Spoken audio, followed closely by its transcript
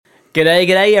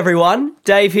G'day, everyone.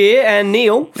 Dave here and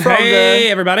Neil from Hey, the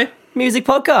everybody. Music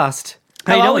Podcast.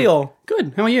 How you are doing? we all?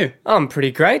 Good. How are you? I'm pretty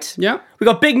great. Yeah. We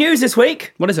got big news this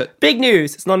week. What is it? Big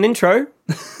news. It's not an intro,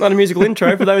 not a musical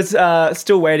intro. For those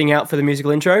still waiting out for the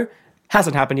musical intro,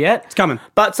 hasn't happened yet. It's coming.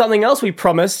 But something else we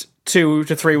promised 2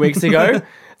 to 3 weeks ago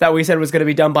that we said was going to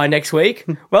be done by next week.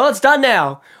 Well, it's done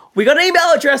now. We got an email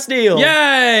address, Neil.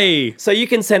 Yay! So you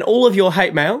can send all of your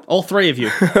hate mail. All three of you.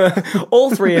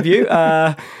 All three of you,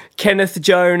 Kenneth,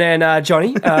 Joan, and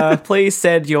Johnny, please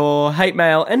send your hate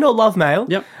mail and or love mail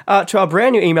to our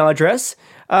brand new email address.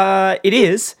 It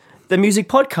is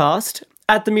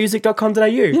themusicpodcast@themusic.com.au.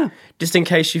 Yeah. Just in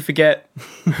case you forget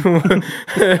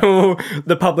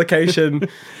the publication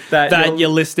that You're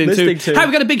listening to. Hey,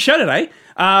 we've got a big show today.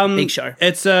 Big show.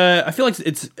 It's I feel like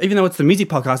it's even though it's the music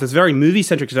podcast, it's very movie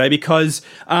centric today because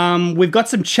we've got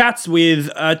some chats with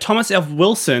Thomas F.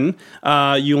 Wilson.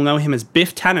 You'll know him as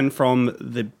Biff Tannen from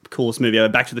the coolest movie ever,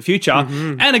 Back to the Future,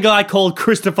 and a guy called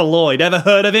Christopher Lloyd. Ever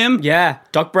heard of him? Yeah,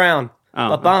 Doc Brown.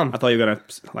 Oh, Bum. I thought you were gonna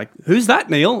who's that,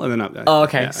 Neil? And then Oh,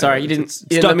 okay. Sorry, you didn't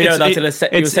let me know that you were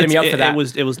setting me up for that.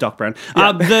 It was Doc Brown.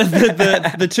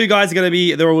 The two guys are going to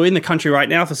be. They're in the country right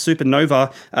now for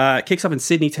Supernova. Kicks off in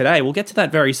Sydney today. We'll get to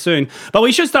that very soon. But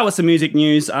we should start with some music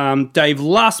news. Dave,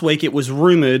 last week it was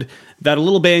rumored that a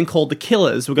little band called the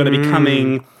Killers were going to be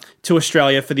coming to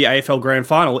Australia for the AFL Grand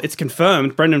Final. It's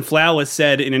confirmed. Brendan Flowers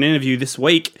said in an interview this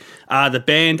week, the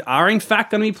band are in fact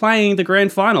going to be playing the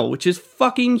Grand Final, which is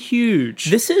fucking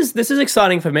huge. This is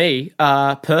exciting for me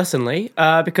personally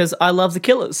because I love the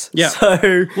Killers. Yeah.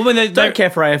 So don't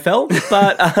care for AFL,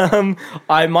 but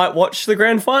I might watch the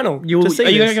Grand Final. Are you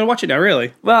going to watch it now?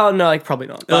 Really? Well, no, probably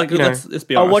not. But, let's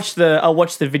be honest. I'll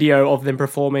watch the video of them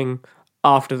performing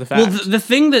after the fact. Well, the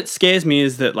thing that scares me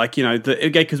is that,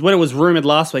 because when it was rumored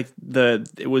last week,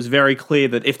 it was very clear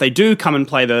that if they do come and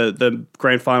play the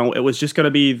grand final, it was just going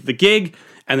to be the gig,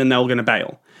 and then they were going to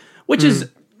bail, which is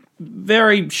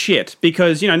very shit.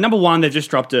 Because number one, they've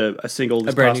just dropped a single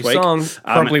this brand past new week, song,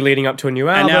 probably leading up to a new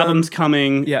album. An album's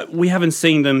coming. Yeah, we haven't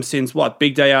seen them since what?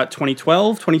 Big Day Out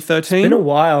 2012, 2013. It's been a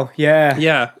while.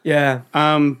 Yeah.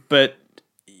 But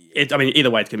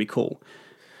either way, it's gonna be cool.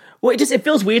 Well, it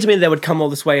feels weird to me that they would come all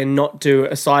this way and not do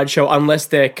a sideshow unless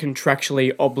they're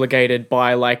contractually obligated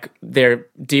by their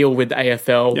deal with the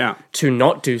AFL to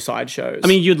not do sideshows. I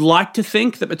mean, you'd like to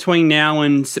think that between now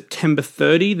and September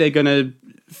 30, they're going to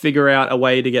figure out a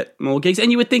way to get more gigs,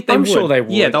 and you would think they would. I'm sure they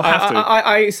would. Yeah, they'll have to.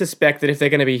 I suspect that if they're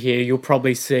going to be here, you'll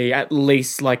probably see at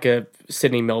least a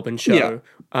Sydney-Melbourne show. Yeah.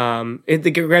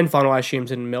 The grand final, I assume,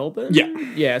 is in Melbourne.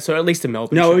 Yeah, so at least a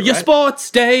Melbourne show. No, your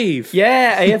sports, Dave.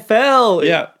 Yeah, AFL.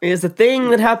 Yeah, is the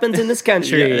thing that happens in this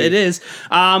country. Yeah, it is.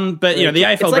 But the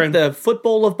AFL, it's like the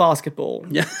football of basketball.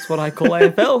 Yeah, that's what I call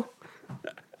AFL.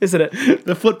 Isn't it?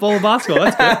 The football of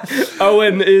basketball. That's good.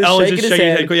 Owen is shaking his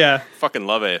head. Yeah, fucking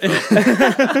love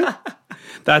AFL.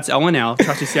 That's Owen now.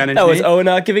 Trusty sound That engineer. was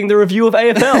Owen giving the review of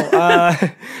AFL.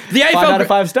 The AFL 5 out of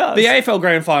 5 stars. The AFL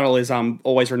Grand Final is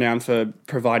always renowned for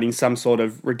providing some sort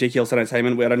of ridiculous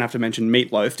entertainment. We don't have to mention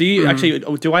Meatloaf. Do you actually?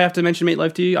 Do I have to mention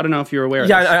Meatloaf to you? I don't know if you're aware of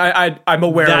this. Yeah, I'm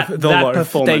aware of the that loaf.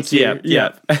 performance. Thank you.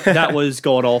 Yeah. That was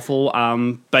god awful.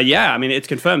 But yeah, I mean it's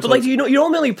confirmed. But you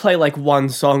normally play one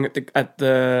song at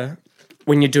the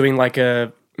when you're doing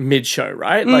a mid-show,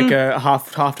 right? Like a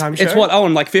halftime show? It's what,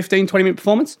 15, 20-minute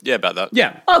performance? Yeah, about that.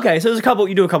 Yeah. Okay, so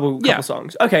you do a couple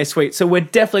songs. Okay, sweet. So we're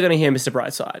definitely going to hear Mr.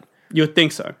 Brightside. You would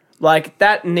think so.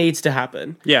 That needs to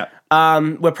happen. Yeah.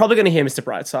 We're probably going to hear Mr.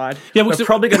 Brightside. Yeah, we're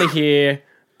probably going to hear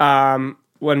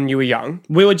When You Were Young.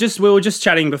 We were just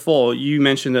chatting before. You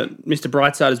mentioned that Mr.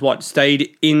 Brightside is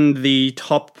stayed in the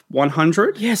top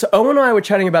 100? Yeah, so Owen and I were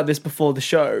chatting about this before the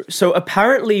show. So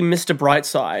apparently Mr.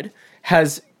 Brightside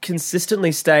has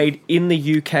consistently stayed in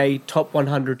the UK top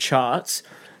 100 charts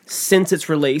since it's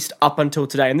released up until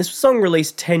today. And this song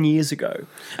released 10 years ago.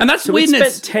 And that's so weird. So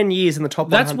spent 10 years in the top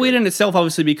 100. That's weird in itself,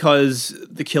 obviously, because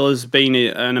the Killers being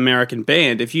an American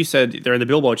band. If you said they're in the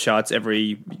Billboard charts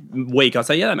every week, I'd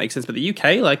say, yeah, that makes sense. But the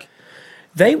UK,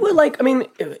 They were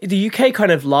the UK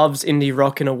kind of loves indie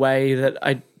rock in a way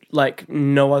that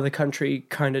no other country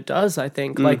kind of does, I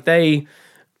think. I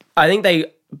think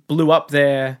they blew up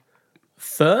there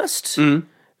first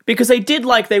because they did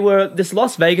they were this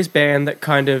Las Vegas band that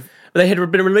they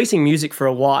had been releasing music for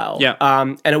a while. Yeah.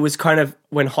 And it was kind of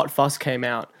when Hot Fuss came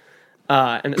out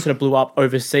and it sort of blew up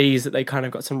overseas that they kind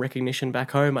of got some recognition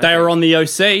back home. They were on the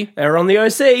OC. They were on the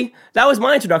OC. That was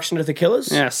my introduction to the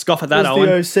Killers. Yeah, scoff at that, Owen.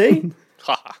 The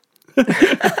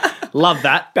OC. Love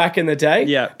that. Back in the day.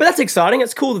 Yeah. But that's exciting.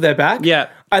 It's cool that they're back. Yeah.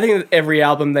 I think that every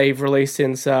album they've released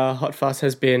since Hot Fuss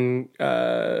has been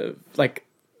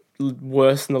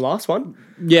worse than the last one.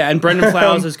 Yeah, and Brendan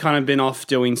Flowers has kind of been off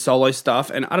doing solo stuff.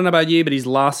 And I don't know about you, but his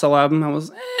last solo album, I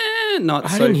was not I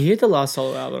so... didn't hear the last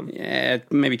solo album. Yeah,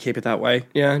 maybe keep it that way.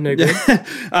 Yeah, no good.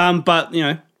 But, you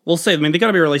know, we'll see. I mean, they're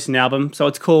going to be releasing an album, so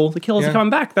it's cool. The Killers are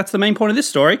coming back. That's the main point of this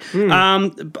story.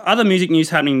 Other music news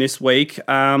happening this week.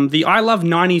 The I Love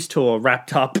 90s tour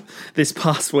wrapped up this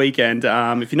past weekend.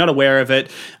 If you're not aware of it,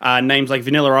 names like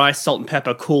Vanilla Ice, Salt and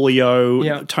Pepper,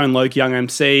 Coolio, Tone Loc, Young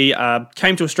MC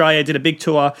came to Australia, did a big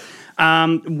tour.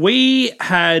 We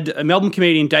had a Melbourne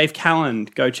comedian, Dave Callan,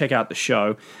 go check out the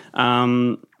show.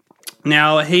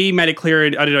 Now, he made it clear, I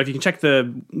don't know if you can check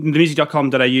the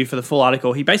music.com.au for the full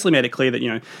article. He basically made it clear that,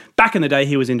 you know, back in the day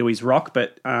he was into his rock,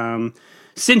 but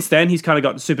since then he's kind of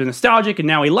got super nostalgic and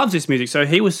now he loves this music, so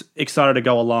he was excited to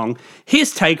go along.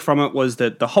 His take from it was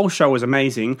that the whole show was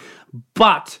amazing,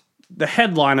 but the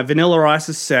headliner, Vanilla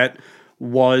Ice's set,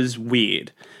 was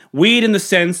weird. Weird in the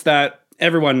sense that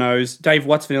everyone knows, Dave,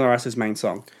 what's Vanilla Ice's main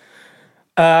song?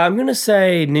 I'm going to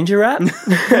say Ninja Rap.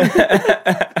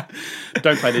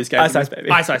 Don't play these games. Ice Ice Baby.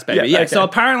 Ice Ice Baby, yeah. Okay. So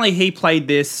apparently he played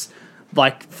this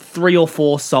like 3 or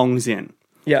 4 songs in.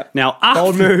 Yeah. Now,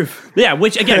 bold move. Yeah,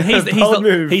 which again, he's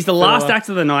the last Fella. act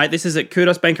of the night. This is at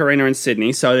Kudos Bank Arena in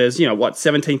Sydney. So there's,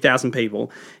 17,000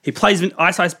 people. He plays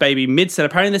Ice Ice Baby mid-set.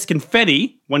 Apparently there's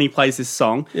confetti when he plays this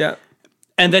song. Yeah.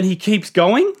 And then he keeps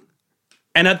going.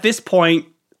 And at this point,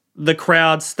 the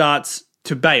crowd starts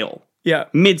to bail. Yeah.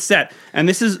 Mid-set. And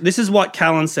this is what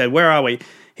Callan said. Where are we?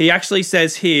 He actually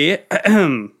says here,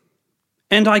 and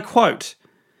I quote,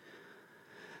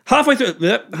 halfway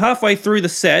through the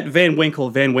set, Van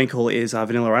Winkle is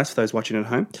Vanilla Ice, for those watching at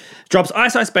home, drops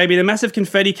Ice Ice Baby and a massive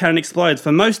confetti cannon explodes.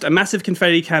 For most, a massive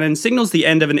confetti cannon signals the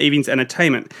end of an evening's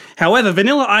entertainment. However,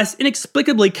 Vanilla Ice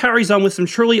inexplicably carries on with some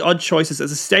truly odd choices as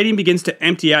the stadium begins to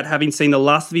empty out, having seen the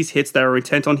last of his hits they were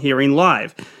intent on hearing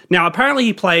live. Now, apparently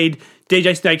he played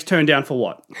DJ Snake's Turn Down for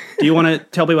What? Do you want to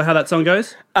tell people how that song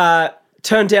goes?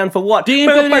 Turn down for what? Yeah.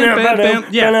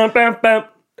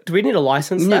 Do we need a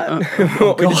license that?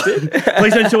 What we just did?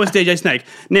 Please don't sue us, DJ Snake.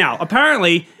 Now,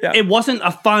 apparently, it wasn't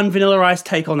a fun Vanilla Ice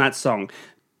take on that song.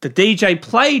 The DJ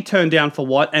played Turn Down for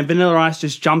What, and Vanilla Ice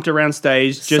just jumped around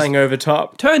stage. Just sang over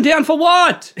top. Turn Down for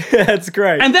What? That's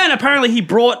great. And then apparently he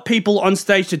brought people on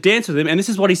stage to dance with him, and this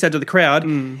is what he said to the crowd.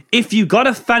 If you got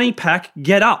a fanny pack,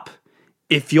 get up.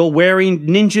 If you're wearing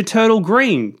Ninja Turtle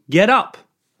green, get up.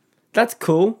 That's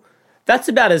cool. That's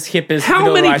about as hip as How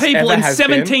Vanilla many Ice people ever and has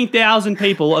 17,000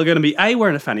 people are going to be A,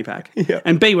 wearing a fanny pack, Yeah.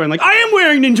 and B, wearing like, I am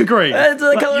wearing Ninja Green. That's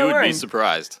the colour You I'm would wearing. be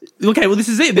surprised. Okay, well, this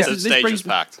is it. The stage is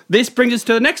packed. This brings us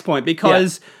to the next point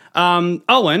because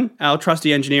Owen, our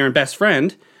trusty engineer and best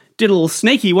friend, did a little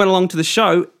sneaky, went along to the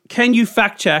show. Can you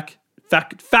fact check Dave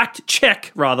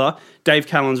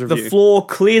Callan's review? The floor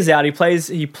clears out. He plays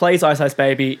Ice Ice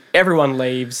Baby. Everyone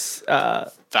leaves.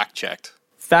 Fact checked.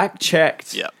 Fact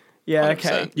checked. Yep. Yeah, 100%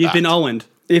 okay. You've been Owened.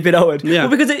 You've been Owen. Yeah. Well,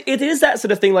 because it is that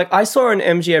sort of thing. Like, I saw an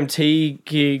MGMT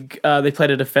gig. They played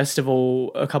at a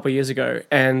festival a couple of years ago,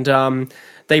 and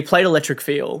they played Electric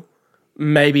Feel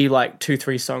maybe like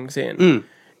 2-3 songs in.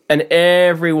 And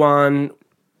everyone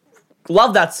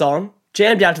loved that song,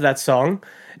 jammed out to that song,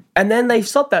 and then they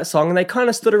stopped that song and they kind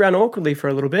of stood around awkwardly for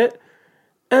a little bit,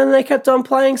 and they kept on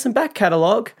playing some back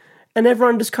catalogue, and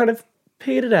everyone just kind of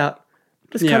petered out,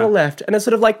 just kind of left. And it's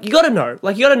sort of like, you got to know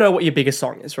what your biggest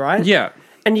song is, right? Yeah.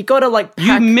 And you got to like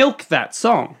You milk that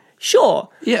song. Sure.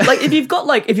 Yeah. Like if you've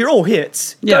got if you're all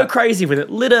hits, Yeah. go crazy with it.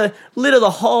 Litter the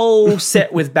whole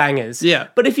set with bangers. Yeah.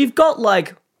 But if you've got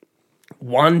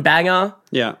one banger,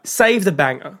 Yeah. save the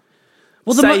banger.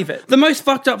 Well, Save it. The most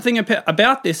fucked up thing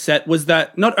about this set was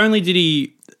that not only did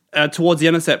he, towards the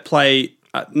end of the set, play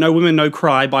No Women, No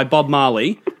Cry by Bob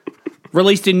Marley,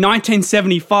 released in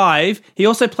 1975, he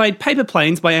also played Paper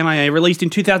Planes by MIA, released in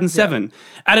 2007,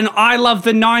 at an I Love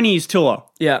the 90s tour.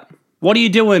 Yeah. What are you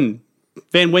doing,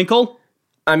 Van Winkle?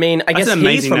 I mean, I guess an he's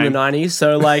amazing from name. the 90s,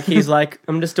 so he's like,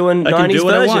 I'm just doing I can 90s do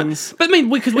what I want. versions. But I mean,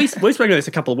 because we spoke about this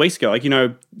a couple of weeks ago,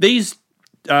 these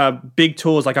big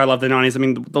tours like I Love the 90s, I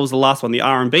mean, that was the last one, the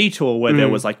R&B tour where there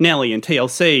was Nelly and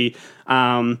TLC.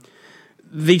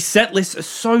 The set lists are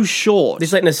so short.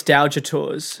 These nostalgia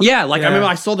tours. Yeah, I remember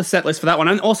I saw the set list for that one.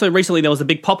 And also recently there was a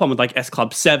big pop-on with S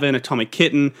Club 7, Atomic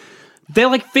Kitten. They're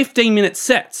 15-minute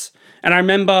sets. And I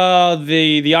remember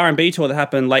the R&B tour that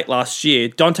happened late last year.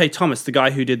 Dante Thomas, the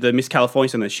guy who did the Miss California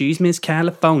song, She's Miss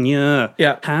California.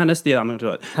 Yeah. I'm going to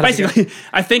do it. Basically,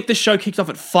 I think the show kicked off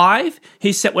at 5.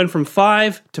 His set went from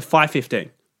 5 to 5:15.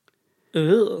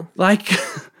 Ugh.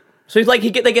 So it's like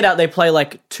they get out, they play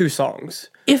like 2 songs.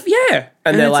 And they're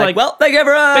it's like, well, thank you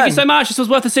everyone. thank you so much. This was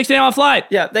worth a 16-hour flight.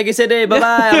 Yeah, thank you, Sydney.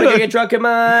 Bye-bye. I'm going to get drunk in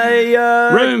my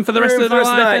Room for the rest of my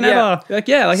life and ever. Like,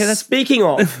 that's... Speaking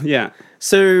of, Yeah.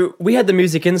 so we had the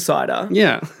Music Insider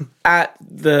Yeah. at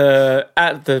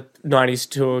the 90s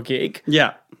tour gig.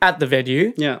 Yeah. At the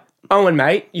venue. Yeah. Owen,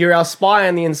 mate, you're our spy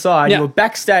on the inside. Yeah. You were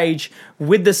backstage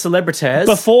with the celebrities.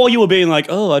 Before you were being like,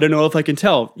 oh, I don't know if I can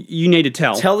tell. You need to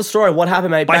tell. Tell the story. What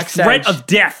happened, mate? By backstage. threat of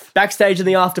death. Backstage in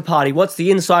the after party. What's the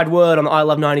inside word on the I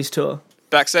Love 90s tour?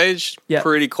 Backstage, Yeah.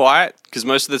 pretty quiet because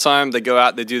most of the time they go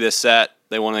out, they do their set,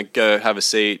 they want to go have a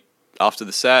seat after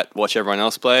the set, watch everyone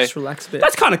else play. Just relax a bit.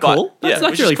 That's kind of But, cool. That's yeah,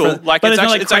 actually which is cool. fun. Like But it's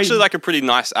not, actually like a pretty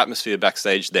nice atmosphere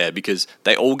backstage there because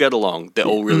they all get along. They're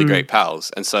all really great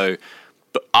pals, and so.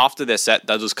 But after their set,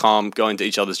 they'll just come, go into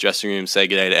each other's dressing rooms, say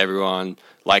good day to everyone.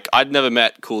 Like, I'd never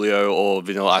met Coolio or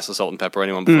Vanilla Ice or Salt and Pepper or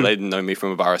anyone before. They didn't know me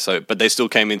from a bar, but they still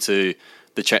came into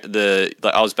like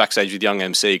I was backstage with Young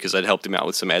MC because I'd helped him out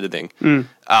with some editing.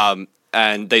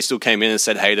 And they still came in and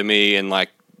said hey to me and, like,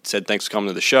 said thanks for coming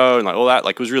to the show and, like, all that.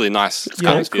 Like, it was really nice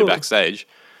atmosphere backstage.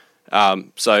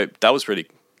 So that was pretty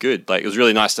good. Like, it was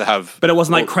really nice to have... But it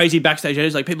wasn't like crazy backstage. It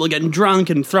was like people are getting drunk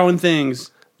and throwing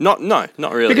things. No,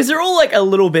 not really. Because they're all like a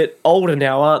little bit older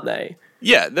now, aren't they?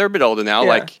 Yeah, they're a bit older now. Yeah.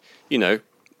 Like, you know,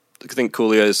 I think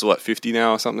Coolio's, 50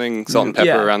 now or something? Salt and Pepper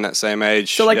Yeah. around that same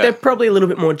age. So like they're probably a little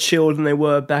bit more chilled than they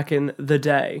were back in the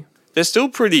day. They're still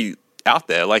pretty out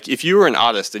there. Like, if you were an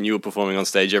artist and you were performing on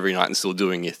stage every night and still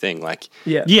doing your thing, like,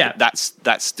 Yeah. that's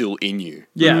still in you.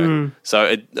 Yeah. You know?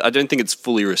 So I don't think it's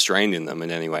fully restrained in them in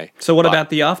any way. So what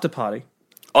about the after party?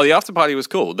 Oh, the after party was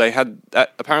cool. They had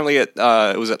apparently it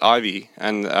was at Ivy,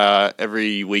 and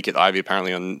every week at Ivy,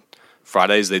 apparently on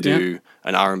Fridays they do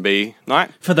an R&B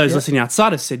night. For those listening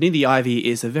outside of Sydney, the Ivy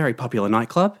is a very popular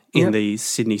nightclub in the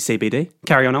Sydney CBD.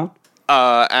 Carry on, Owen.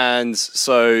 And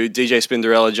so DJ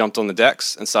Spinderella jumped on the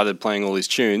decks and started playing all these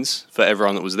tunes for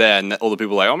everyone that was there, and all the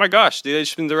people were like, oh my gosh, DJ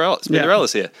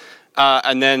Spinderella's here.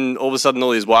 And then all of a sudden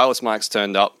all these wireless mics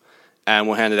turned up and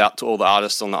were handed out to all the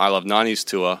artists on the I Love 90s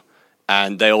tour.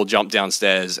 And they all jumped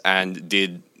downstairs and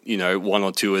did, 1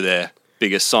 or 2 of their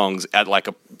biggest songs at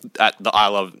the I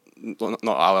Love, not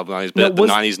I Love 90s, but at the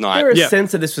 90s night. Was there a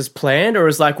sense that this was planned, or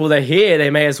was like, well, they're here, they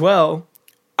may as well?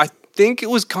 I think it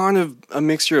was kind of a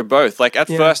mixture of both. Like, at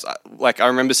first, I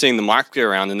remember seeing the mic go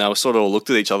around and they were sort of all looked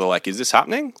at each other like, is this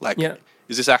happening? Like,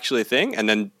 is this actually a thing? And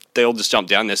then they all just jumped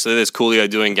down there. So there's Coolio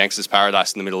doing Gangsta's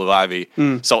Paradise in the middle of Ivy,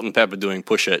 Salt and Pepper doing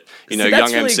Push It, Young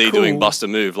really MC cool. doing Bust a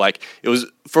Move. Like, it was,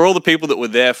 for all the people that were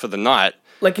there for the night,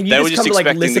 Like, can you they just were just come to like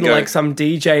expecting listen to to go, like some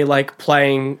DJ like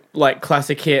playing like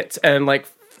classic hits and like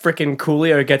freaking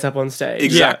Coolio gets up on stage?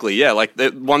 Exactly, yeah. Like,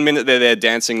 1 minute they're there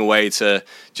dancing away to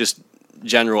just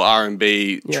general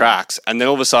R&B tracks, and then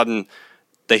all of a sudden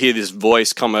they hear this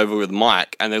voice come over with a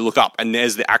mic, and they look up, and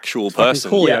there's the actual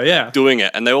person Coolio, doing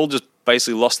it, and they all just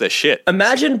basically lost their shit.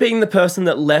 Imagine being the person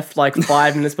that left like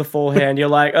 5 minutes beforehand. You're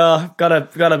like, oh,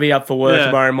 gotta be up for work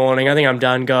tomorrow morning. I think I'm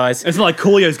done, guys. It's not like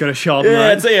Coolio's going to show up. Yeah,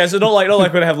 right? so not like we're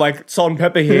gonna have like Salt and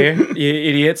Pepper here, you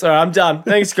idiots. All right, I'm done.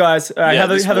 Thanks, guys. All right,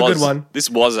 have a good one. This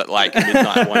was at like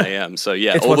midnight, 1 a.m. So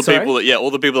yeah, all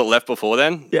the people that left before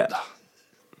then,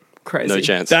 Crazy. no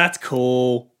chance. That's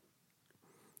cool.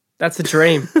 That's a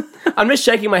dream. I'm just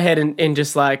shaking my head and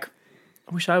just like,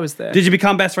 I wish I was there. Did you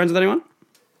become best friends with anyone?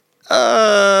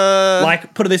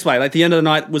 Like, put it this way, like the end of the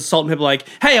night was Salt and Pepper like,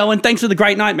 hey Owen, thanks for the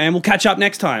great night, man. We'll catch up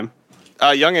next time.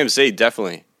 Young MC,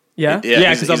 definitely. Yeah? Yeah,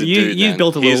 he's because a you've dude,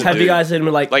 built a man. He's little... a Have you dude. guys been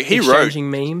like he exchanging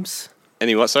memes?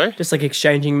 Any what, sorry? Just like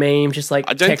exchanging memes, just like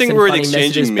I don't think texting we're at funny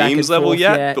messages exchanging back memes and level forth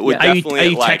yet, but we're Are definitely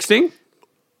you at, like, texting?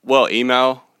 well,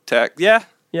 email, text, yeah.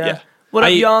 What Are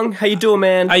up, you- Young? How you doing,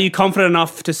 man? Are you confident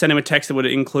enough to send him a text that would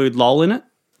include LOL in it?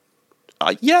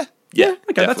 Yeah.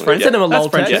 Okay, that's friendship. Send him a That's lol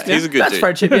friendship. text. Yeah, he's a good That's dude.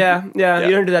 friendship, yeah.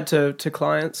 You don't do that to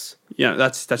clients. Yeah,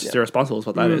 that's just irresponsible is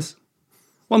what that is.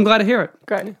 Well, I'm glad to hear it.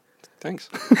 Great. Thanks.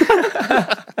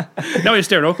 Now we're just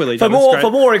staring awkwardly. For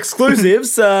more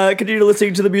exclusives, continue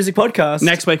listening to the music podcast.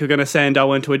 Next week, we're going to send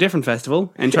Owen to a different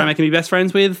festival and try and make him be best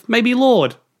friends with maybe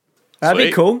Lloyd. That'd be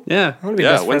Sweet. cool. Yeah. I want to be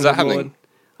Yeah, best when's friends that with happening? Lloyd.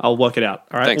 I'll work it out.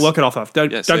 All right, Thanks. we'll work it off.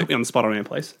 Don't Yeah, put sick. me on the spot on here,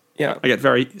 please. Yeah. I get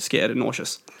very scared and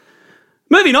nauseous.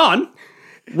 Moving on,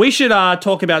 we should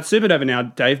talk about Supernova now,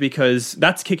 Dave, because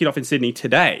that's kicking off in Sydney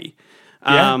today.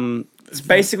 It's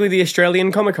basically the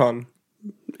Australian Comic Con.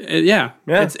 Yeah.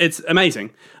 It's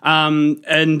amazing. Have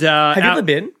Have you ever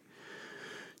been?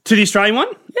 to the Australian one?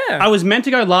 Yeah. I was meant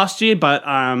to go last year, but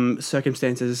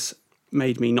circumstances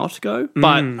made me not go.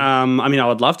 But I mean, I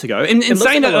would love to go. In looks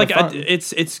saying like that, a lot like, of fun.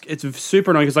 it's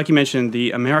super annoying because, like you mentioned,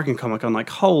 the American Comic Con, like,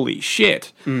 holy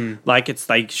shit! Like,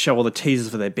 they show all the teasers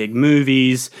for their big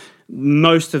movies.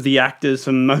 Most of the actors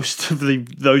from most of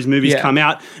those movies Yeah. come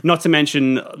out. Not to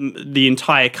mention the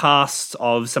entire cast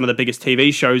of some of the biggest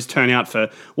TV shows turn out for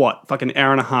fucking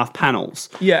hour and a half panels.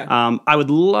 Yeah. I would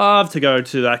love to go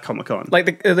to that Comic Con.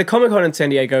 Like the Comic Con in San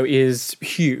Diego is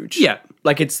huge. Yeah.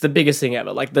 Like it's the biggest thing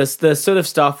ever. Like the sort of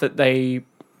stuff that they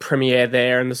premiere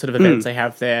there and the sort of events they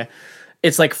have there,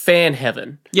 it's like fan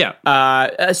heaven. Yeah.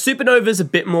 Supernova's a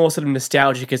bit more sort of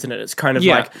nostalgic, isn't it? It's kind of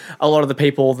Yeah. like a lot of the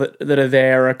people that are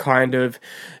there are kind of,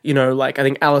 you know, like I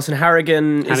think Alison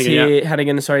Harrigan is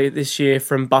here, this year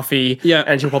from Buffy. Yeah.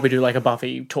 And she'll probably do like a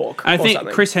Buffy talk. I or think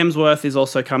something. Chris Hemsworth is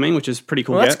also coming, which is pretty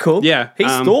cool. Well, that's cool. Yeah.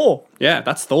 He's Thor. Yeah,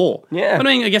 that's Thor. Yeah. But I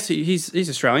mean, I guess he's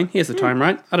Australian. He has the time,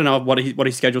 right? I don't know what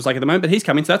his schedule's like at the moment, but he's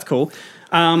coming, so that's cool.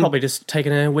 Probably just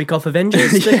taking a week off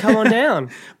Avengers to come on down.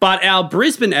 But our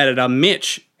Brisbane editor,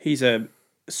 Mitch, he's a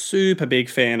super big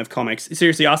fan of comics.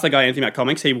 Seriously, ask that guy anything about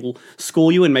comics. He will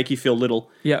school you and make you feel little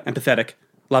and pathetic.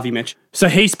 Love you, Mitch. So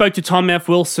he spoke to Tom F.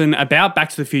 Wilson about Back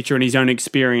to the Future and his own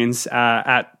experience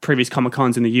at previous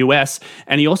Comic-Cons in the US.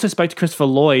 And he also spoke to Christopher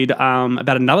Lloyd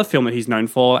about another film that he's known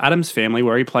for, Addams Family,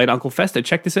 where he played Uncle Fester.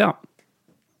 Check this out.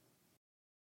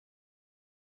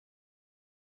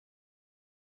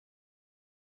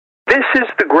 This is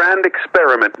the grand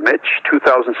experiment, Mitch,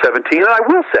 2017, and I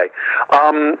will say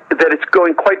that it's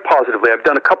going quite positively. I've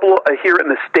done a couple here in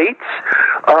the States.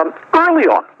 Early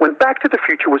on, when Back to the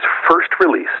Future was first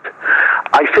released,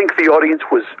 I think the audience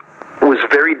was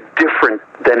very different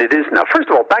than it is now. First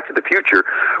of all, Back to the Future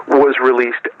was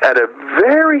released at a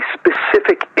very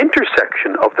specific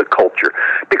intersection of the culture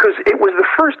because it was the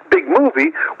first big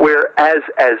movie where as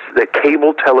the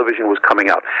cable television was coming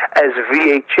out, as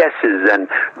VHSs and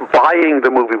buying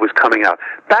the movie was coming out,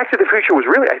 Back to the Future was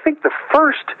really, I think, the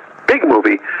first big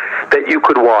movie that you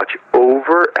could watch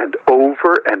over and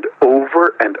over and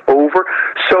over and over.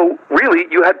 So really,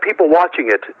 you had people watching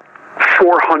it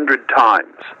 400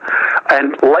 times,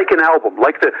 and like an album,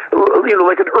 like an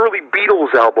early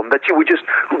Beatles album that you would just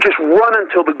run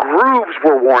until the grooves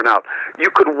were worn out. You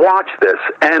could watch this,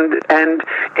 and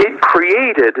it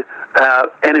created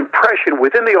an impression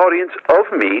within the audience of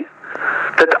me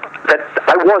that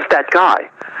I was that guy,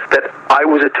 that I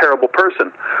was a terrible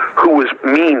person who was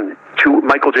mean to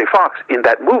Michael J. Fox in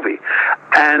that movie,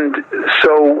 and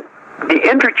so the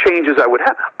interchanges I would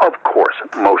have, of course,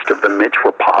 most of them, Mitch,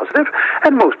 were positive,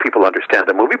 and most people understand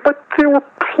the movie, but there were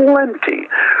plenty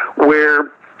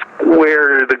where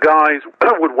the guys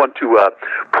would want to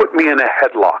put me in a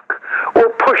headlock, or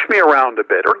push me around a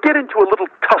bit, or get into a little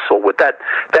tussle with that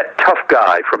tough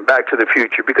guy from Back to the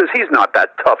Future, because he's not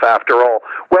that tough after all.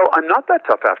 Well, I'm not that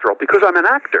tough after all, because I'm an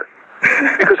actor,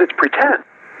 because it's pretend.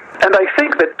 And I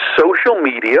think that social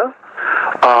media,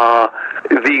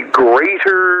 the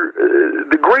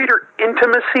greater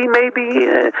intimacy, maybe.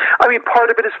 I mean, part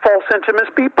of it is false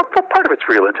intimacy, but part of it's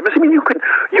real intimacy. I mean, you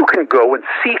can go and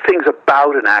see things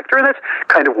about an actor, and that's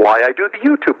kind of why I do the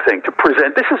YouTube thing, to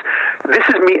present. This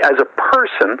is me as a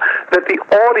person. That the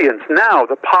audience now,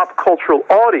 the pop cultural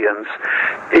audience,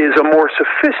 is a more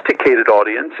sophisticated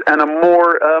audience and a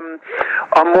more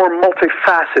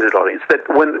multifaceted audience. That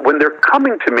when they're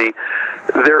coming to me,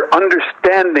 they're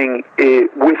understanding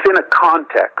within a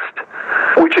context,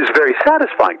 which is very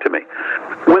satisfying to me.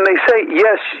 When they say,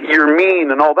 yes, you're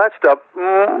mean and all that stuff,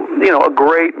 a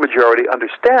great majority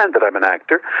understand that I'm an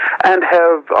actor and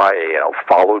have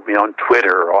followed me on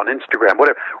Twitter or on Instagram,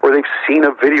 whatever, or they've seen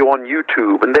a video on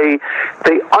YouTube, and they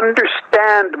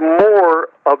understand more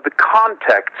of the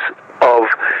context of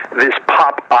this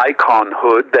pop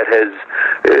iconhood that has,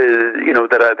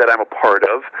 that I'm a part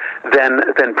of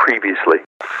than previously.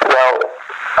 Well,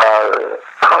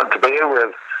 to begin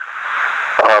with,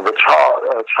 the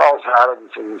Charles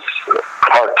Adams's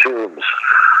cartoons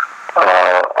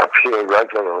appear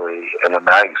regularly in a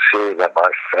magazine that my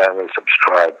family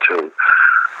subscribed to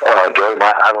during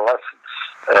my adolescence,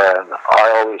 and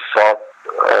I always sought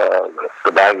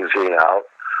the magazine out,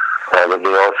 the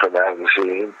New Yorker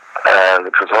magazine, and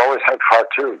because it always had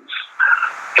cartoons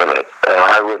in it, and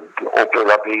I would open it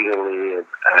up eagerly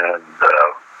and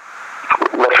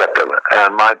look at them.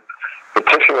 And my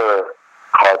particular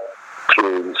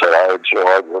cartoons that I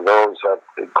enjoyed were those that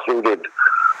included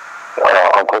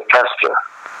Uncle Fester,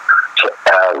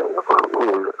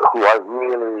 who I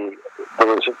really, there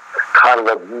was kind of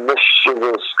a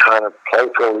mischievous, kind of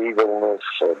playful evilness,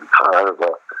 and kind of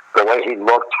the way he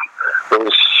looked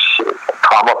was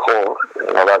comical,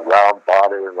 that round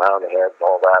body and round head and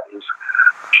all that. He's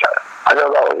I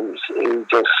don't know. He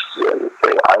just,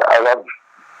 I love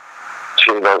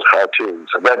seeing those cartoons.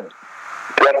 And then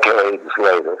decades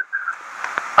later,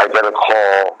 I get a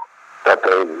call that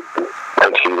they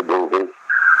making a movie,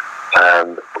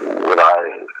 and would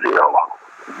I,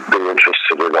 be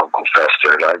interested in Uncle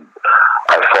Fester? And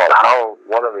I thought,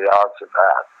 what are the odds of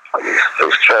that?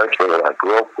 This character that I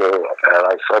grew up with, and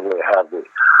I suddenly had the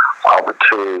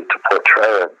opportunity to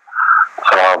portray him.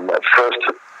 At first,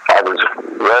 I was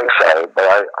very excited, but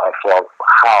I thought,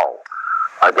 how?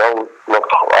 I don't look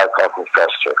like Uncle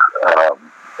Fester. I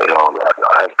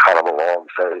have kind of a long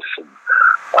face, and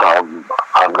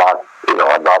I'm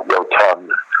not rotund,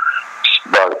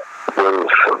 but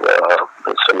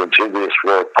with some ingenious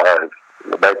work by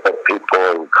the makeup people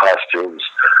and costumes,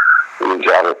 we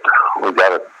got it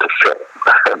to fit.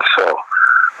 And so,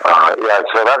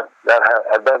 so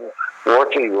and then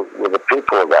working with the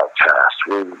people of that cast,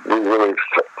 we really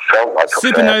felt like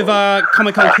Supernova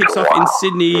Comic Con kicks off in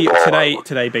Sydney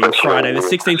today being Friday, the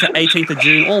 16th to 18th of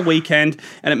June, all weekend,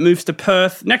 and it moves to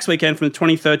Perth next weekend from the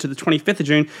 23rd to the 25th of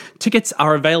June. Tickets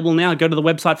are available now. Go to the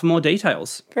website for more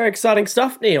details. Very exciting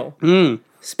stuff, Neil.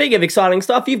 Speaking of exciting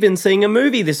stuff, you've been seeing a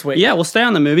movie this week. Yeah, we'll stay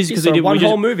on the movies because we did one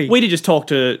whole movie. We did just talk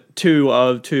to two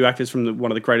actors from one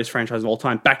of the greatest franchises of all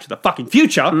time, Back to the fucking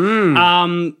Future.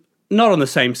 Not on the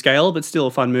same scale, but still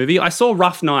a fun movie. I saw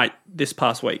Rough Night this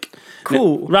past week.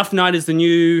 Cool. Now, Rough Night is the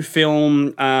new film.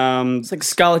 It's like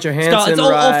Scarlett Johansson. It's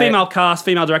all female cast,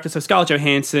 female director. So Scarlett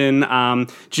Johansson,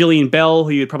 Gillian Bell, who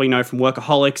you'd probably know from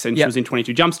Workaholics, and she was in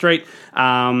 22 Jump Street.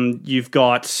 You've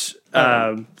got, why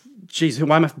am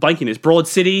I blanking this? Broad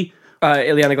City.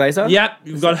 Ileana Glazer. Yep,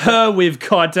 we've got her. We've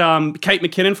got Kate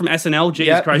McKinnon from SNL.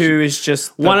 Jesus Christ, who is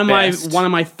just one of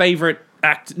my favorite.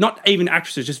 Not even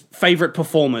actresses, just favorite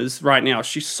performers right now.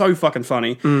 She's so fucking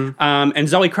funny. And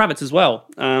Zoe Kravitz as well,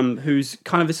 who's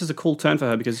kind of, this is a cool turn for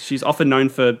her because she's often known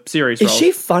for serious roles. Is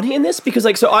she funny in this? Because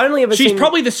I only ever She's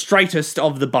probably the straightest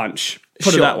of the bunch.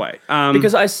 Put it that way.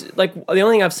 Because the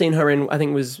only thing I've seen her in, I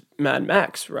think, was Mad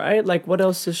Max, right? Like, what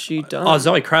else has she done? Oh,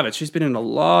 Zoe Kravitz. She's been in a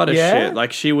lot of shit. Like,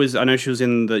 I know she was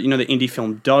in the indie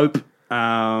film Dope.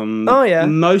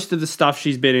 Most of the stuff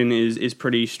she's been in is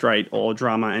pretty straight or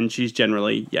drama, and she's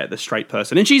generally the straight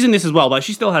person. And she's in this as well, but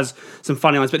she still has some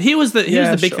funny lines. But here was the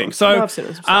big thing. So, I've seen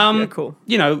it. Cool.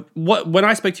 When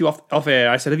I spoke to you off air,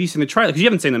 I said, "Have you seen the trailer?" Because you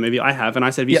haven't seen the movie. I have, and I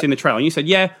said, "Have you seen the trailer?" And you said,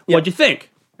 "Yeah." What'd you think?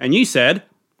 And you said,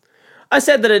 "I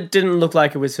said that it didn't look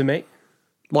like it was for me."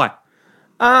 Why?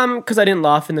 Because I didn't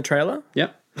laugh in the trailer.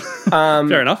 Yep.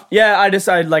 Fair enough. Yeah, I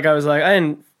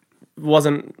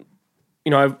wasn't.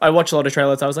 I watch a lot of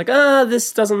trailers. I was like,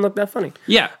 this doesn't look that funny.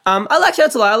 Yeah.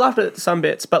 That's a lie. I laughed at some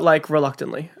bits, but like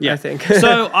reluctantly. I think.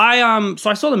 So I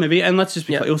saw the movie, and let's just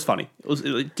be clear, it was funny.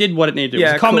 It did what it needed to do. It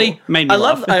was a comedy. Cool. Made me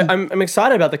laugh. I'm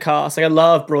excited about the cast. Like, I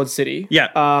love Broad City. Yeah.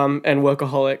 And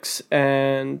Workaholics,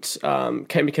 and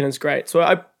Kate McKinnon's great. So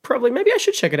maybe I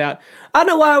should check it out. I don't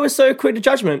know why I was so quick to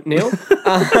judgment, Neil.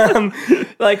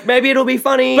 Like, maybe it'll be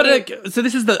funny. But so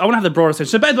this is I want to have the broader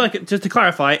sense. So, just to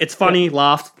clarify, it's funny.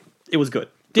 Laughed. It was good.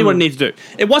 Did what it needed to do.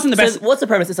 It wasn't the best. So what's the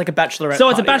premise? It's like a bachelorette. So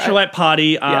it's a bachelorette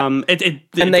party.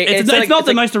 It's not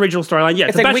the most original storyline. Yeah,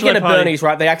 it's like Weekend at Bernie's,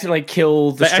 right? They accidentally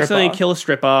kill the stripper. They accidentally kill a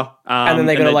stripper, and then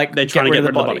they're gonna they're trying to get rid of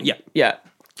the body. Yeah.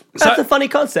 That's a funny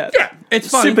concept. Yeah, it's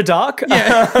funny. Super dark.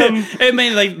 Yeah,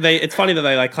 it's funny that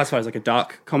they classify it as like a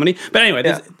dark comedy. But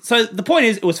anyway, so the point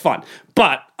is, it was fun.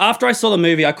 But after I saw the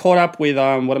movie, I caught up with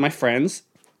one of my friends,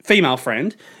 female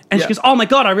friend, and she goes, "Oh my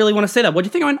god, I really want to see that. What do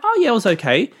you think?" I went, "Oh yeah, it was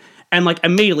okay." And like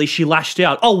immediately she lashed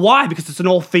out. "Oh, why? Because it's an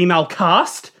all-female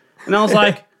cast?" And I was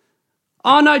like,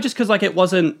 "Oh no, just because like it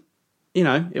wasn't,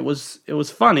 it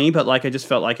was funny, but like I just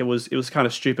felt like it was kind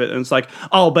of stupid." And it's like,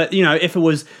 "Oh, but if it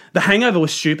was The Hangover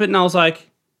was stupid," and I was like,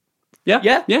 "Yeah,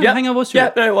 The Hangover was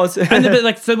stupid." Yeah, no, it was.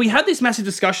 And so we had this massive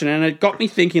discussion, and it got me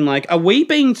thinking, like, are we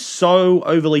being so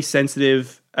overly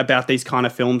sensitive about these kind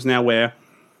of films now, where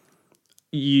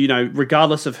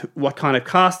regardless of what kind of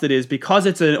cast it is, because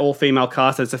it's an all-female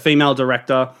cast, it's a female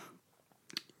director,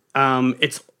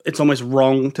 it's almost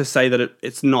wrong to say that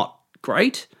it's not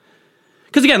great?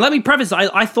 Because again, let me preface,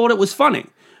 I thought it was funny,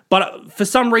 but for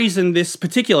some reason, this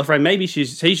particular friend, maybe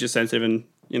he's just sensitive, and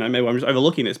maybe I'm just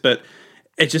overlooking this, but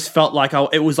it just felt like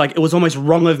it was almost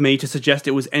wrong of me to suggest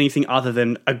it was anything other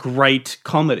than a great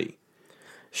comedy.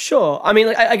 Sure. I mean,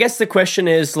 I guess the question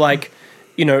is like,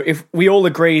 if we all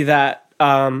agree that.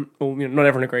 Not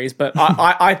everyone agrees, but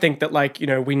I think that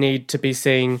we need to be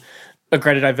seeing a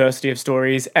greater diversity of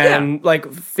stories, and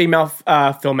like female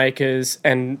filmmakers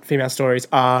and female stories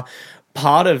are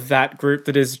part of that group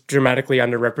that is dramatically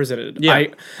underrepresented. Yeah.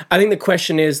 I think the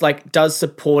question is, like, does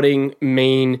supporting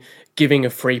mean giving a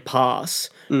free pass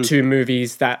to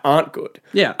movies that aren't good?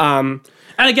 Yeah. And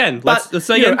again, let's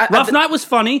say you know, again, Rough Night was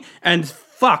funny, and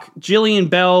fuck, Gillian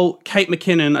Bell, Kate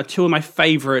McKinnon are two of my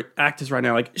favorite actors right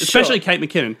now. Like, especially Kate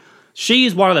McKinnon. She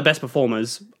is one of the best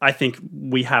performers I think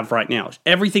we have right now.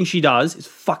 Everything she does is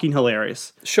fucking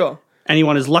hilarious. Sure.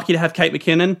 Anyone is lucky to have Kate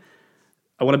McKinnon.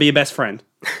 I want to be your best friend.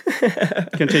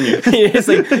 Continue.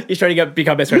 He's trying to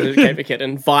become best friends with Kate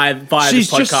McKinnon via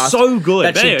She's this podcast. just so good.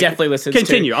 That she definitely listens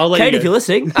Continue. to. I'll let Kate, you if you're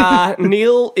listening,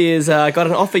 Neil is got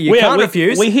an offer you can't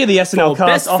refuse. We hear the SNL for cast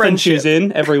best often friendship. tunes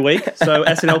in every week. So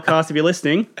SNL cast, if you're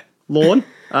listening, Lorne,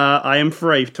 I am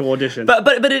free to audition. But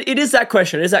it is that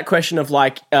question. It is that question of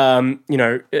like, does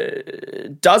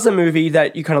a movie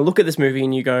that you kind of look at this movie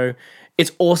and you go,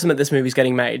 it's awesome that this movie's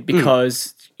getting made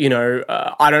because,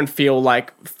 I don't feel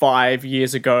like 5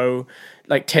 years ago,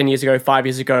 like 10 years ago, 5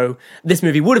 years ago, this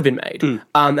movie would have been made.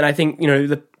 And I think,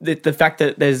 the fact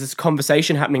that there's this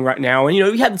conversation happening right now, and,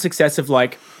 we had the success of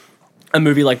like a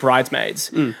movie like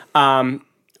Bridesmaids,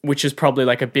 which is probably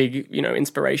like a big,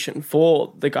 inspiration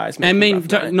for the guys making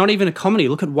Rough Night. Not even a comedy.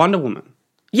 Look at Wonder Woman.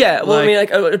 Yeah,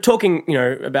 well, talking,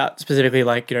 about specifically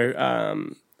like,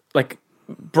 like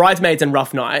Bridesmaids and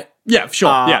Rough Night. Yeah, sure.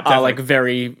 Are like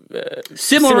very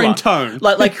similar in tone.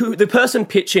 Like who the person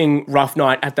pitching Rough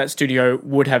Night at that studio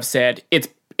would have said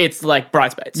it's like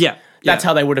Bridesmaids. Yeah, that's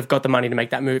how they would have got the money to make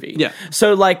that movie. Yeah.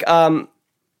 So like,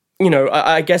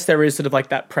 I guess there is sort of like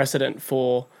that precedent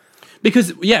for.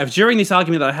 Because, during this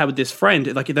argument that I had with this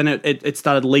friend, like then it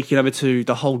started leaking over to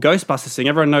the whole Ghostbusters thing.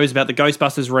 Everyone knows about the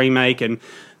Ghostbusters remake and,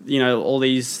 all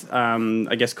these,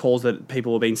 I guess, calls that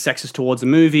people were being sexist towards the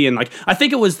movie. And, like, I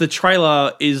think it was the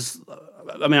trailer is...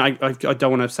 I mean, I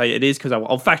don't want to say it is because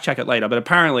I'll fact check it later, but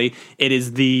apparently it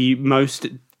is the most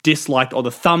disliked or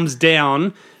the thumbs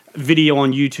down video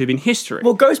on YouTube in history.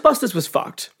 Well, Ghostbusters was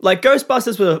fucked. Like,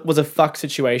 Ghostbusters was a fucked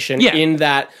situation in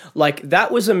that, like, that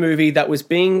was a movie that was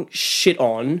being shit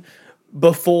on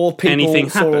before people Anything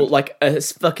saw, happened. like, a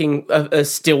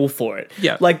still for it.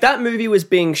 Yeah. Like, that movie was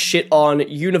being shit on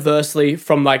universally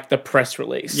from, like, the press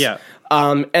release. Yeah.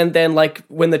 And then, like,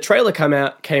 when the trailer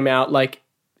came out, like,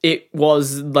 it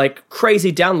was, like,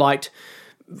 crazy downliked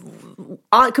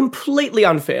completely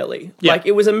unfairly. Yeah. Like,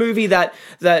 it was a movie that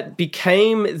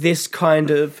became this kind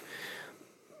of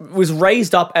was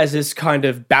raised up as this kind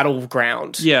of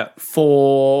battleground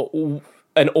for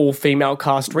an all-female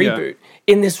cast reboot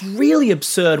in this really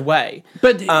absurd way.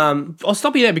 But I'll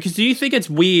stop you there because do you think it's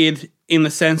weird in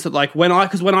the sense that like when I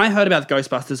heard about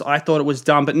Ghostbusters, I thought it was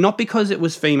dumb, but not because it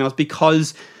was females,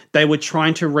 because they were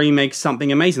trying to remake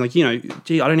something amazing. Like, I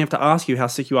don't have to ask you how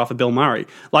sick you are for Bill Murray.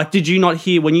 Like, did you not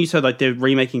hear when you said like they're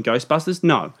remaking Ghostbusters?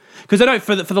 No. Because I know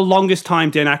for the longest time,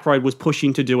 Dan Aykroyd was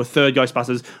pushing to do a third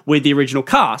Ghostbusters with the original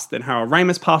cast. Then Harold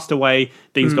Ramis passed away.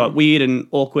 Things got weird and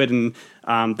awkward and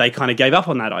they kind of gave up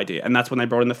on that idea. And that's when they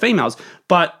brought in the females.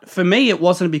 But for me, it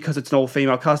wasn't because it's an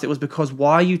all-female cast. It was because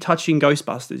why are you touching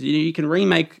Ghostbusters? You can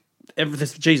remake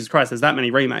everything. Jesus Christ, there's that many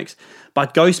remakes.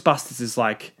 But Ghostbusters is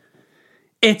like...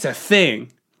 It's a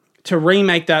thing to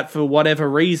remake that for whatever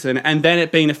reason, and then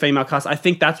it being a female cast. I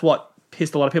think that's what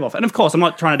pissed a lot of people off. And of course, I'm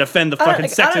not trying to defend the fucking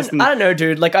sexist. I don't know,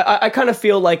 dude. Like, I kind of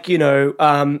feel like we're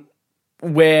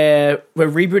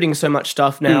rebooting so much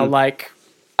stuff now. Like,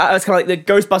 it's kind of like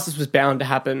the Ghostbusters was bound to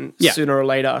happen sooner or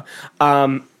later.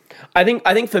 I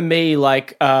think for me,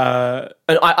 like, I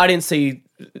didn't see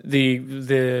the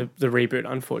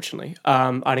reboot, unfortunately.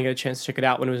 I didn't get a chance to check it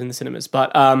out when it was in the cinemas,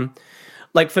 but.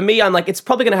 Like, for me, I'm like, it's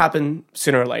probably going to happen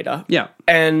sooner or later. Yeah.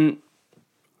 And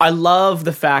I love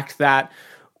the fact that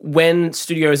when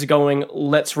studios are going,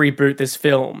 let's reboot this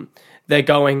film, they're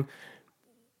going,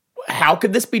 how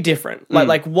could this be different?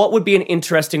 Like, what would be an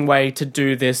interesting way to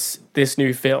do this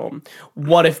new film?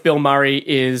 What if Bill Murray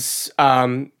is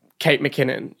Kate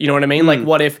McKinnon? You know what I mean? Like,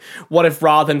 what if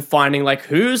rather than finding, like,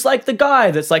 who's, like, the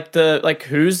guy that's, like,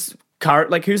 who's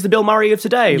the Bill Murray of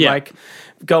today? Yeah. Like...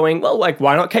 going, well, like,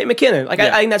 why not Kate McKinnon? Like,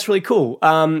 I think that's really cool.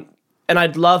 And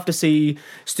I'd love to see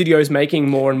studios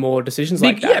making more and more decisions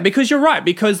like that. Yeah, because you're right.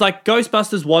 Because, like,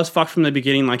 Ghostbusters was fucked from the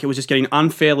beginning. Like, it was just getting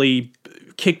unfairly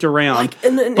kicked around. Like,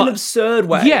 in an absurd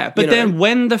way. Yeah, but then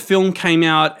when the film came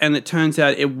out and it turns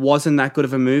out it wasn't that good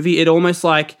of a movie, it almost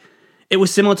like... It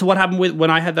was similar to what happened with when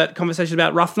I had that conversation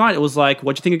about Rough Night. It was like,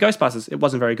 what'd you think of Ghostbusters? It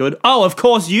wasn't very good. Oh, of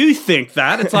course you think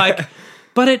that. It's like...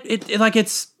 but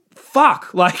it's...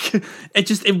 Fuck, like,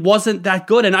 it wasn't that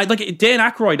good. And Dan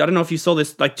Aykroyd, I don't know if you saw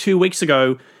this, like 2 weeks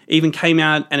ago, even came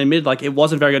out and admitted, like, it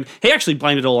wasn't very good. He actually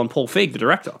blamed it all on Paul Feig, the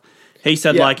director. He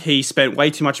said, Yeah. like, he spent way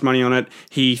too much money on it.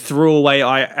 He threw away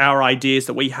our ideas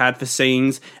that we had for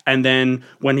scenes. And then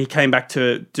when he came back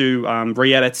to do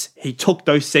re-edits, he took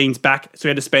those scenes back. So he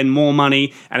had to spend more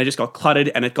money and it just got cluttered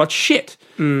and it got shit.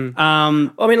 Well,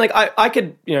 I mean, like, I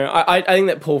could, you know, I think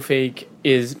that Paul Feig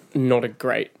is not a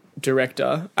great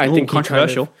director. I think he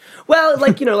controversial. Well,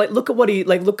 like, you know, like, look at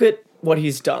what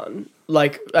he's done.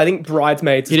 Like, I think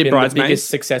Bridesmaids has been the biggest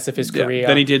success of his career.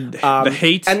 Then he did The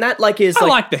Heat. And that, like, is... I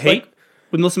like The Heat.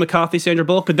 With Melissa McCarthy, Sandra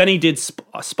Bullock, but then he did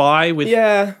Spy with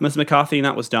Melissa McCarthy, and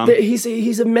that was dumb.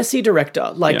 He's a messy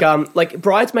director. Like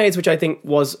Bridesmaids, which I think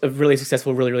was a really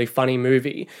successful, really, really funny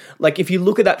movie. Like, if you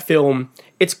look at that film,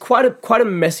 it's quite a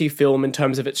messy film in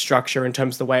terms of its structure, in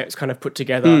terms of the way it's kind of put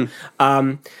together.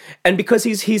 And because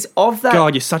he's of that...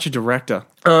 God, you're such a director.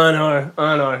 I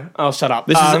know. I'll shut up.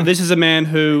 This is a man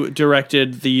who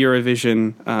directed the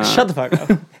Eurovision. Shut the fuck up.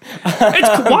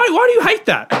 Why do you hate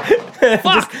that?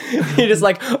 Fuck. You're just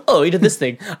like, oh, he did this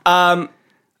thing. I've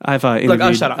interviewed.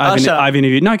 I'll shut up. I've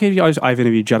interviewed. No, I've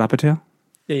interviewed Judd Apatow.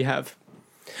 Yeah, you have.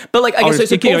 But like, I guess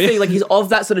so Paul Feig, like, he's of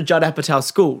that sort of Judd Apatow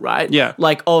school, right? Yeah.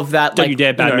 Like, of that. Don't like, you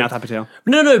dare badmouth Apatow.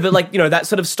 No, but like, you know, that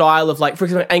sort of style of, like, for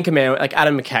example, Anchorman, like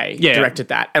Adam McKay directed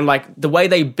that, and like the way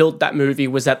they built that movie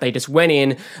was that they just went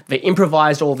in, they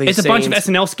improvised all these. It's a bunch of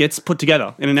SNL skits put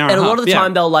together in an hour and a half. And a lot of the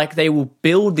time, they will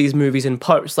build these movies in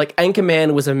post. Like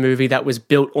Anchorman was a movie that was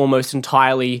built almost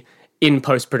entirely in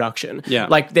post production. Yeah.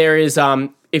 Like there is,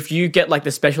 if you get like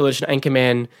the special edition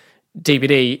Anchorman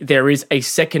DVD, there is a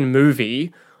second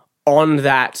movie on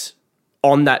that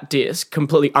disc,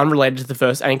 completely unrelated to the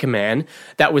first Anchorman,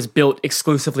 that was built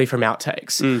exclusively from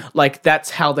outtakes. Like,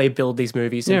 that's how they build these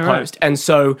movies in post. Right. And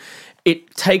so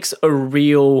it takes a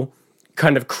real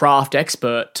kind of craft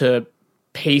expert to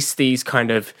piece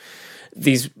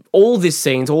all these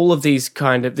scenes, all of these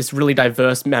kind of, this really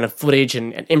diverse amount of footage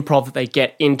and improv that they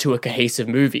get into a cohesive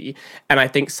movie. And I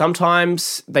think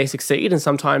sometimes they succeed and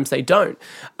sometimes they don't.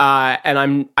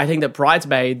 And I think that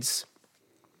Bridesmaids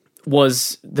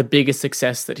was the biggest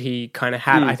success that he kind of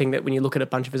had. I think that when you look at a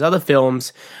bunch of his other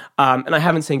films, and I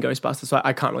haven't seen Ghostbusters, so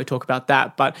I can't really talk about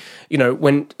that, but, you know,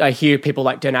 when I hear people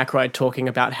like Dan Aykroyd talking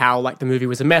about how, like, the movie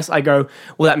was a mess, I go,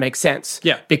 well, that makes sense.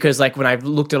 Yeah. Because, like, when I've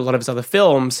looked at a lot of his other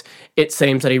films, it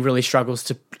seems that he really struggles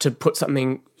to put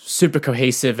something super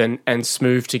cohesive and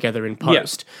smooth together in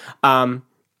post. Yeah.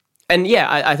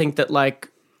 I think that, like,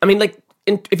 I mean, like,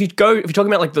 if you're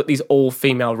talking about, like, these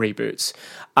all-female reboots,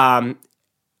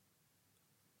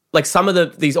 like, some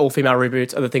of these all-female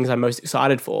reboots are the things I'm most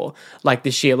excited for, like,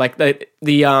 this year. Like, the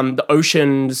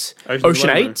Ocean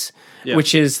 8,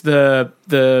 which is the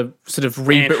sort of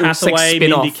reboot, Hathaway,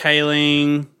 spin-off. Mindy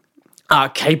Kaling,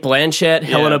 Kate Blanchett,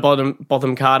 Helena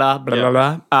Bonham Carter, blah,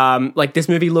 blah, blah. Like, this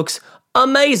movie looks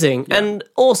amazing and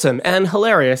awesome and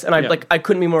hilarious, and I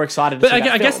couldn't be more excited to see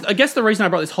that film. I guess the reason I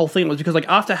brought this whole thing was because, like,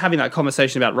 after having that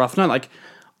conversation about Rough Night, like,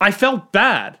 I felt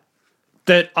bad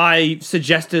that I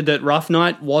suggested that Rough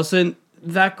Night wasn't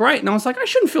that great. And I was like, I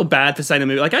shouldn't feel bad for saying a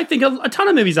movie. Like, I think a ton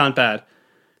of movies aren't bad.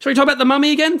 Should we talk about The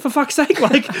Mummy again, for fuck's sake?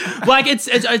 Like, it's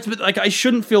like, I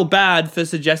shouldn't feel bad for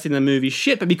suggesting the movie's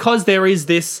shit. But because there is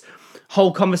this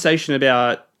whole conversation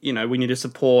about, you know, we need to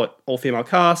support all female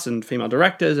casts and female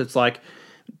directors, it's like,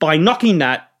 by knocking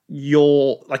that,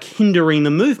 you're, like, hindering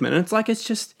the movement. And it's like, it's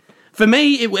just, for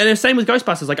me, and the same with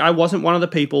Ghostbusters. Like, I wasn't one of the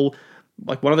people,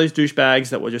 like, one of those douchebags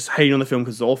that were just hating on the film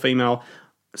because it's all female.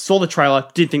 Saw the trailer,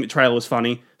 didn't think the trailer was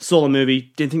funny. Saw the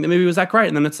movie, didn't think the movie was that great.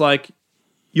 And then it's like,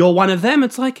 you're one of them.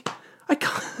 It's like, I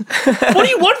can't. What do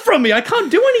you want from me? I can't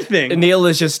do anything. Neil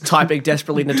is just typing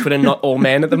desperately into Twitter, not all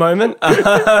men at the moment.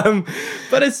 But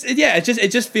it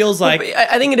just feels like.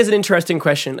 I think it is an interesting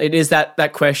question. It is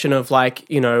that question of, like,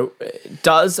 you know,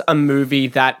 does a movie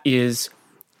that is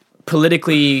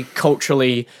politically,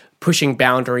 culturally pushing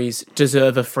boundaries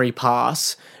deserve a free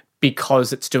pass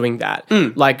because it's doing that?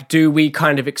 Like, do we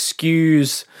kind of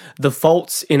excuse the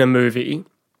faults in a movie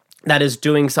that is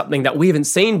doing something that we haven't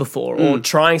seen before, or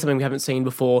trying something we haven't seen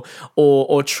before,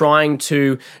 or trying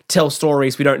to tell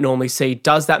stories we don't normally see?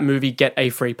 Does that movie get a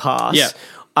free pass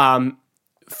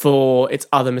for its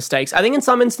other mistakes? I think in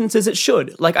some instances it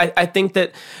should. Like, I think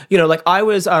that, you know, like, I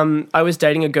was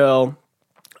dating a girl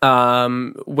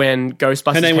when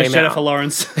Ghostbusters came out. Her name was Jennifer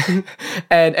Lawrence.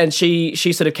 and she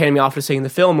sort of came to me after seeing the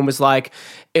film and was like,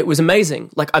 it was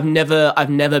amazing. Like, I've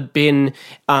never been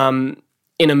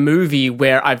in a movie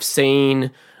where I've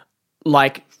seen,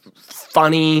 like,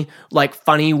 funny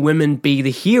women be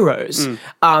the heroes.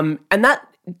 And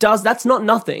that's not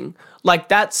nothing. Like,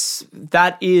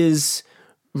 that is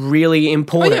really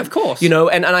important. Oh, yeah, of course. You know,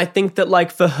 and I think that, like,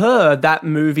 for her, that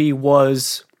movie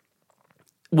was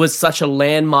such a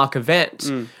landmark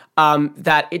event.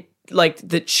 that it like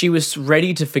that she was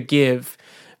ready to forgive,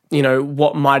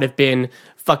 what might have been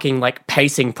fucking like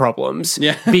pacing problems,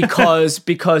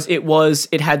 because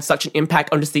it had such an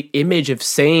impact on just the image of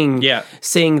seeing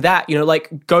that, like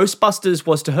Ghostbusters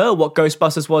was to her what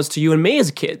Ghostbusters was to you and me as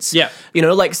kids.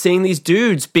 Like seeing these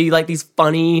dudes be like these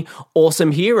funny,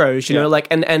 awesome heroes, like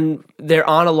and there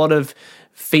aren't a lot of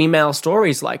female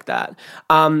stories like that.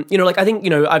 Like I think,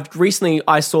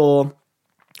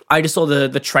 I just saw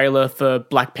the trailer for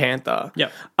Black Panther,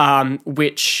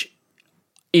 which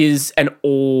is an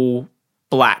all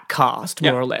black cast,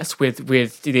 more or less, with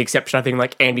the exception, I think,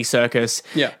 like Andy Serkis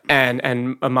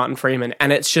and Martin Freeman.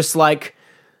 And it's just like,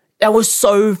 that was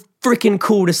so freaking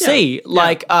cool to see.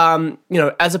 Like,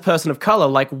 as a person of color,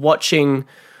 like watching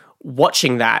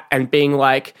that and being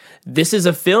like, this is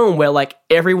a film where like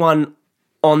everyone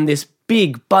on this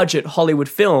big budget Hollywood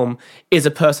film is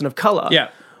a person of color.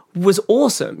 Was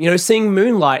awesome. Seeing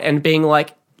Moonlight and being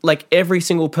like every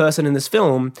single person in this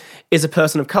film is a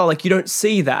person of color. Like you don't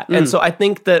see that. And so I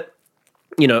think that,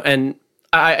 and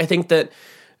I think that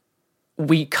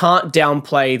we can't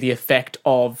downplay the effect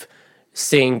of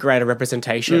seeing greater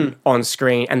representation on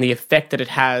screen and the effect that it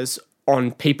has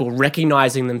on people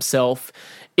recognizing themselves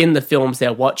in the films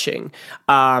they're watching.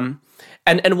 And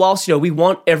whilst, we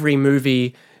want every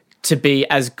movie to be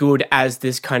as good as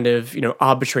this kind of,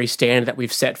 arbitrary standard that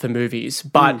we've set for movies,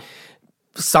 but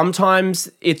sometimes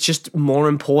it's just more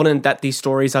important that these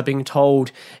stories are being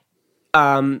told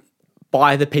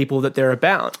by the people that they're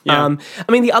about. I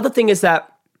mean, the other thing is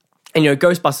that, and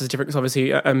Ghostbusters is different because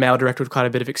obviously a male director with quite a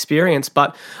bit of experience,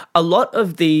 but a lot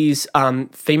of these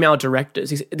female directors,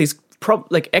 these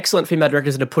excellent female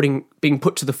directors that are being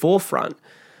put to the forefront,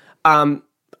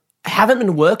 haven't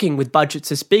been working with budgets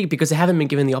this big because they haven't been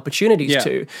given the opportunities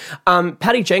to.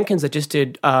 Patty Jenkins that just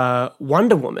did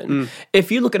Wonder Woman,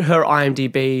 if you look at her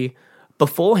IMDb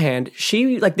beforehand,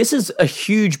 this is a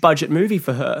huge budget movie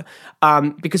for her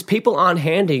because people aren't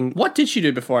handing... What did she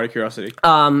do before, out of curiosity?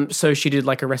 So she did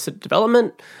like Arrested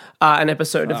Development, an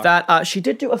episode of that. She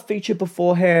did do a feature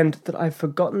beforehand that I've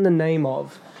forgotten the name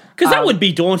of. Because that would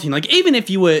be daunting. Like, even if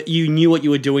you knew what you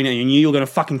were doing and you knew you were going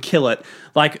to fucking kill it,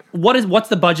 like, what's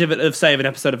the budget of, say, of an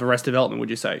episode of Arrested Development,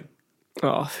 would you say?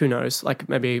 Oh, who knows? Like,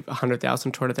 maybe $100,000,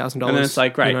 $200,000. And then it's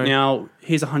like, great, now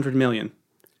here's $100 million.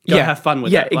 Go have fun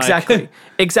with it. Yeah, exactly.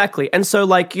 Exactly. And so,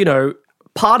 like,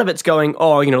 part of it's going,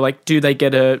 like, do they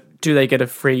get a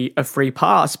free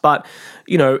pass? But,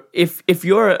 if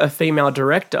you're a female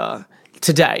director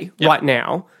today, right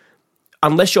now,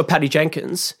 unless you're Patty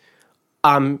Jenkins,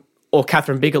 or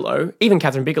Catherine Bigelow, even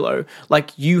Catherine Bigelow,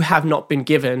 like you have not been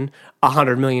given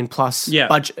 $100 million plus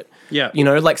budget.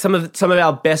 Like some of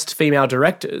our best female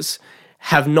directors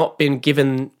have not been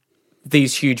given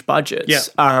these huge budgets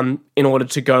in order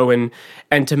to go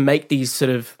and to make these sort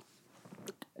of,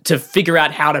 to figure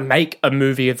out how to make a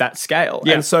movie of that scale.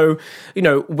 And so,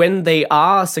 when they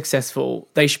are successful,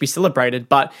 they should be celebrated,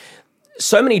 but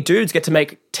so many dudes get to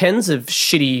make tens of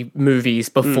shitty movies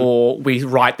before we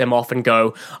write them off and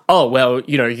go, oh, well,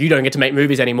 you don't get to make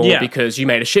movies anymore because you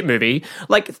made a shit movie.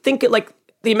 Like, think it like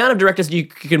the amount of directors you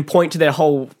can point to their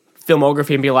whole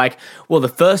filmography and be like, well, the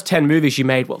first 10 movies you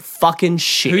made were fucking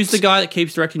shit. Who's the guy that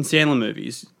keeps directing Sandler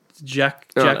movies?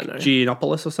 Jack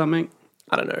Giannopoulos or something?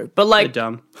 I don't know. But like, they're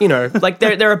dumb. Like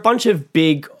there are a bunch of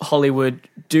big Hollywood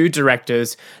dude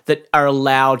directors that are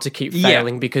allowed to keep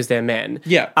failing because they're men.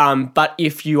 But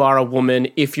if you are a woman,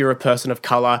 if you're a person of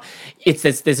color,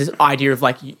 there's this idea of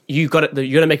like, you're going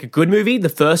to make a good movie the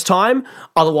first time,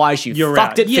 otherwise you're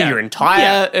fucked it for your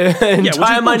entire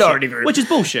minority group. Which is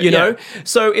bullshit.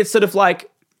 So it's sort of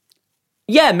like,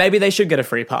 maybe they should get a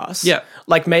free pass.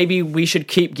 Like maybe we should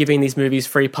keep giving these movies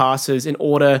free passes in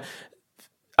order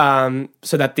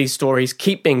so that these stories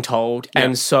keep being told,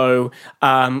 and so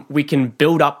we can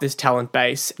build up this talent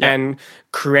base and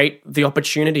create the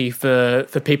opportunity for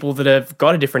people that have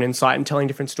got a different insight and telling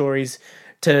different stories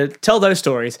to tell those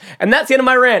stories. And that's the end of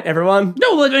my rant, everyone.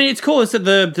 No, I mean, it's cool. It's that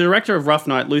the director of Rough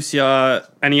Night, Lucia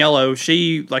Aniello,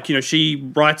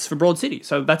 she writes for Broad City,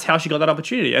 so that's how she got that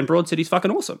opportunity, and Broad City's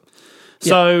fucking awesome.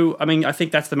 So, I mean, I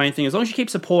think that's the main thing, as long as you keep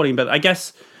supporting, but I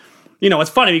guess... it's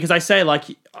funny because I say, like,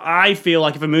 I feel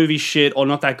like if a movie's shit or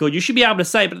not that good, you should be able to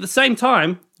say, but at the same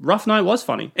time, Rough Night was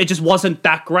funny. It just wasn't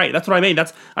that great. That's what I mean.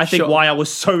 That's, I think, why I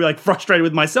was so, like, frustrated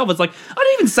with myself. It's like, I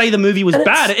didn't even say the movie was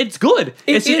bad. It's good.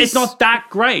 It's not that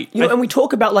great. And we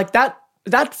talk about, like,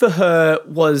 that for her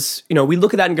was, we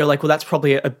look at that and go, like, well, that's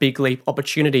probably a big leap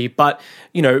opportunity. But,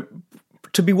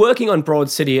 to be working on Broad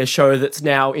City, a show that's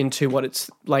now into what it's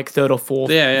like third or fourth,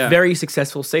 very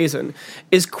successful season,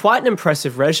 is quite an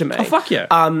impressive resume. Oh, fuck yeah.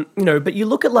 But you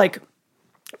look at like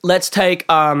let's take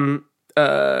Colin.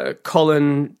 I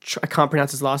can't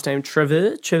pronounce his last name.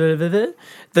 Trevor,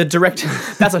 the director.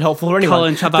 That's not helpful for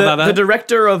anyone. The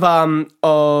director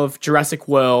of Jurassic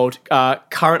World,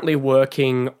 currently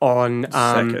working on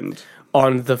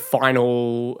the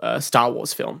final Star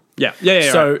Wars film.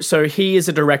 Yeah. So he is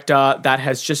a director that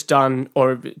has just done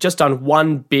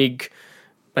one big,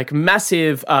 like,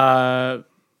 massive Hollywood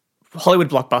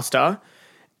blockbuster,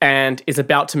 and is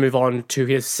about to move on to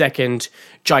his second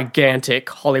gigantic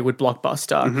Hollywood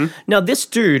blockbuster. Mm-hmm. Now, this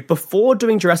dude, before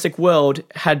doing Jurassic World,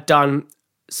 had done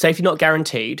Safety Not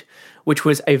Guaranteed, which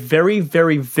was a very,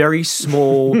 very, very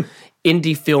small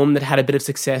indie film that had a bit of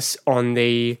success on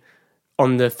the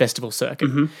festival circuit.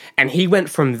 Mm-hmm. And he went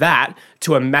from that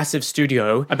to a massive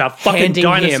studio about fucking handing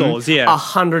dinosaurs, him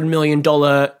 $100 million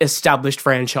established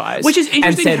franchise. Which is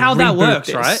interesting said, how that "Reboot works,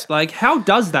 this." right? Like, how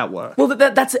does that work? Well,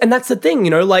 that's the thing,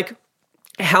 you know, like,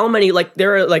 how many, like,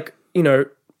 there are, like, you know,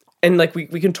 and, like, we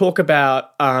can talk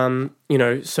about, you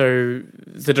know, so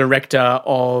the director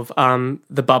of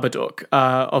The Babadook,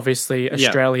 obviously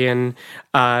Australian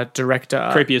director.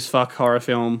 Creepy as fuck horror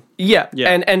film. Yeah.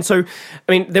 And so,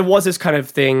 I mean, there was this kind of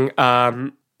thing,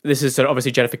 this is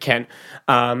obviously Jennifer Kent.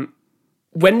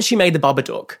 When she made The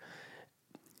Babadook,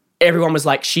 everyone was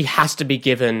like, she has to be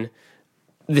given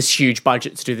this huge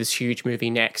budget to do this huge movie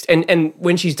next. And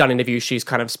when she's done interviews, she's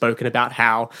kind of spoken about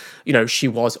how, you know, she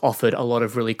was offered a lot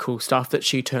of really cool stuff that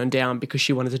she turned down because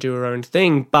she wanted to do her own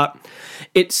thing. But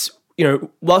it's, you know,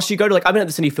 whilst you go to, like, I've been at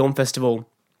the Sydney Film Festival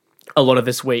a lot of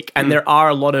this week, and there are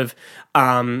a lot of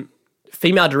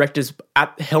female directors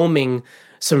helming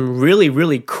some really,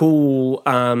 really cool,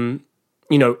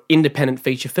 you know, independent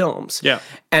feature films. Yeah.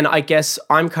 And I guess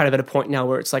I'm kind of at a point now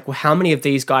where it's like, well, how many of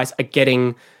these guys are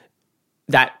getting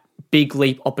that big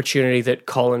leap opportunity that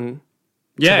Colin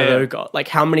Trevorrow got? Like,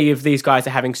 how many of these guys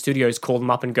are having studios call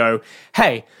them up and go,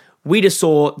 hey, we just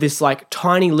saw this, like,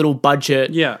 tiny little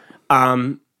budget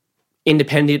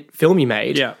independent film you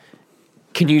made. Yeah.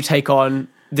 Can you take on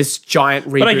this giant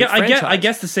reboot franchise? I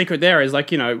guess the secret there is,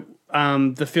 like, you know,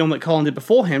 the film that Colin did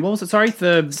beforehand. What was it? Sorry,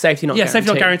 Safety Not Guaranteed. Safety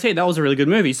Not Guaranteed. That was a really good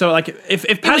movie. So, like, if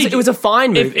Patty, it was a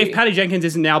fine movie. If Patty Jenkins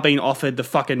isn't now being offered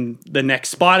the next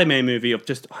Spider-Man movie, of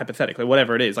just hypothetically,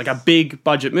 whatever it is, like a big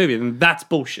budget movie, then that's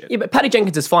bullshit. Yeah, but Patty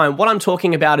Jenkins is fine. What I'm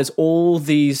talking about is all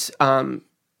these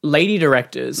lady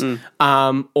directors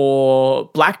or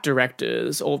black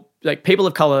directors or, like, people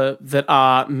of color that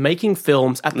are making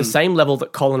films at the same level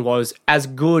that Colin was, as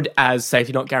good as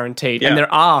Safety Not Guaranteed. Yeah. And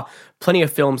there are plenty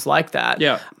of films like that.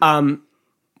 Yeah.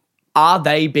 Are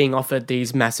they being offered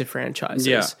these massive franchises?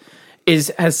 Yeah.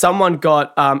 Has someone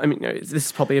got, I mean, no, this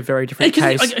is probably a very different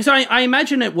case. So I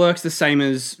imagine it works the same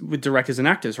as with directors and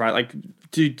actors, right? Like,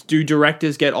 do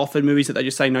directors get offered movies that they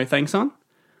just say no thanks on?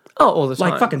 Oh, all the time.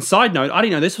 Like, fucking side note, I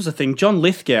didn't know this was a thing. John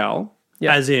Lithgow,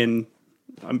 as in...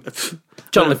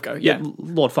 John Lithgow, yeah.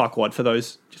 Lord Farquaad, for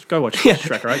those. Just go watch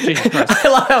Shrek, right? Jesus Christ. I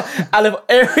love how out of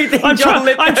everything I'm John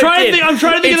Lithgow I'm trying to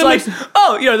think it's of like, the most...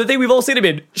 oh, you know, the thing we've all seen him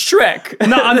in, Shrek.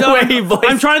 No, I'm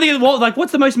trying to think of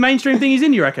what's the most mainstream thing he's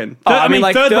in, you reckon? I mean,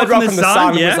 like, Third Rock from the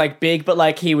Sun yeah? was, like, big, but,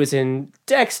 like, he was in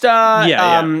Dexter.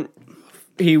 Yeah.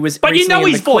 He was, but you know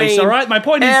his voice, all right? My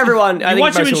point is, everyone, you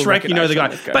watch him in Shrek, you know the guy.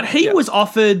 Lithgow. But he was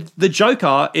offered the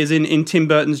Joker, is in Tim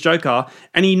Burton's Joker,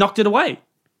 and he knocked it away.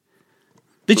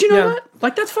 Did you know that?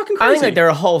 Like, that's fucking crazy. I think, like, there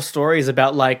are whole stories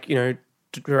about, like, you know,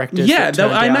 directors that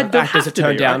turned down, actors that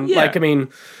turned down. Right? Yeah. Like, I mean,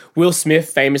 Will Smith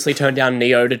famously turned down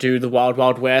Neo to do The Wild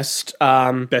Wild West.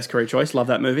 Best career choice. Love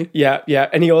that movie. Yeah.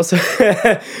 And he also...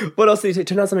 what else did he do? He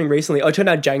turned down something recently. Oh, he turned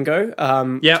down Django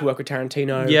to work with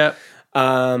Tarantino. Yeah.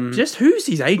 Just who's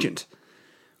his agent?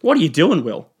 What are you doing,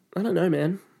 Will? I don't know,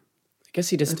 man. I guess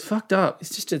he just... It's fucked up. He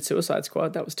just did Suicide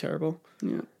Squad. That was terrible.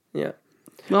 Yeah.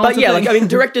 Well, but yeah, like, I mean,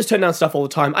 directors turn down stuff all the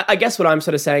time. I guess what I'm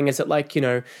sort of saying is that, like, you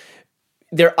know,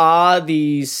 there are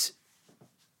these...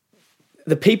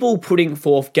 The people putting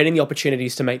forth, getting the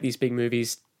opportunities to make these big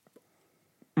movies,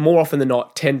 more often than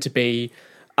not, tend to be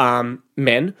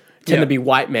men, tend to be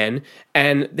white men,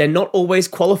 and they're not always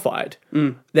qualified.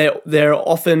 They're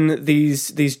often these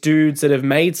dudes that have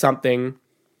made something,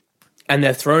 and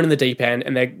they're thrown in the deep end,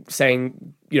 and they're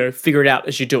saying, you know, figure it out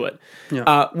as you do it,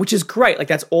 which is great. Like,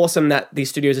 that's awesome that these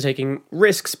studios are taking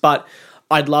risks, but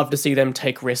I'd love to see them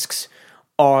take risks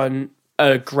on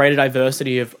a greater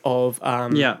diversity of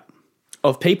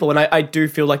people. And I do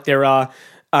feel like there are,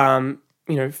 you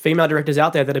know, female directors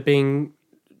out there that are being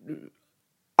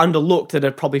underlooked, that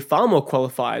are probably far more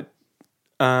qualified,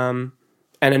 and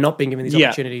are not being given these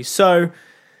opportunities. So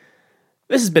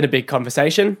this has been a big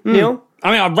conversation, Neil.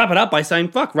 I mean, I'll wrap it up by saying,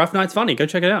 fuck, Rough Night's funny. Go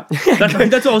check it out. That's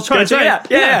what I was trying to say.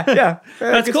 Yeah.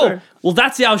 That's good cool. story. Well,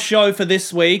 that's our show for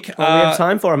this week. All we have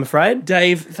time for, I'm afraid.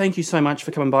 Dave, thank you so much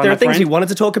for coming by, There my are things friend. we wanted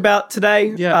to talk about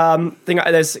today. Yeah.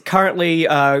 There's currently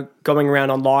going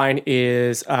around online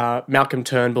is Malcolm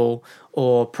Turnbull,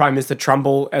 or Prime Minister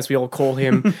Trumbull, as we all call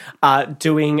him,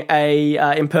 doing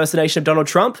a impersonation of Donald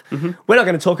Trump. Mm-hmm. We're not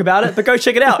going to talk about it, but go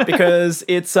check it out because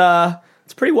it's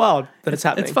pretty wild that it's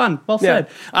happening. It's fun. Well said.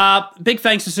 Big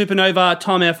thanks to Supernova,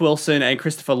 Tom F. Wilson, and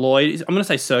Christopher Lloyd. I'm going to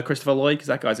say Sir Christopher Lloyd because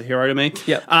that guy's a hero to me.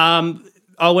 Yep.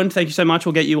 Owen, thank you so much.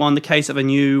 We'll get you on the case of a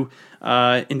new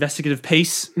investigative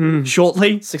piece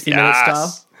shortly. 60 Minutes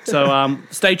style. So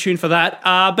stay tuned for that.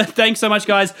 But thanks so much,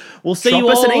 guys. We'll see you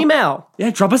all. Drop us an email. Yeah,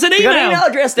 drop us an email. We got an email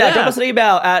address now. Yeah. Drop us an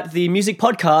email at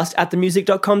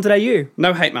themusicpodcast@themusic.com.au.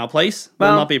 No hate mail, please. Will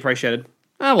Well, not be appreciated.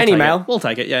 We'll any take mail. it. We'll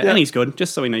take it. Yeah, any's good.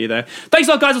 Just so we know you're there. Thanks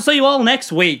a lot, guys. We'll see you all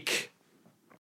next week.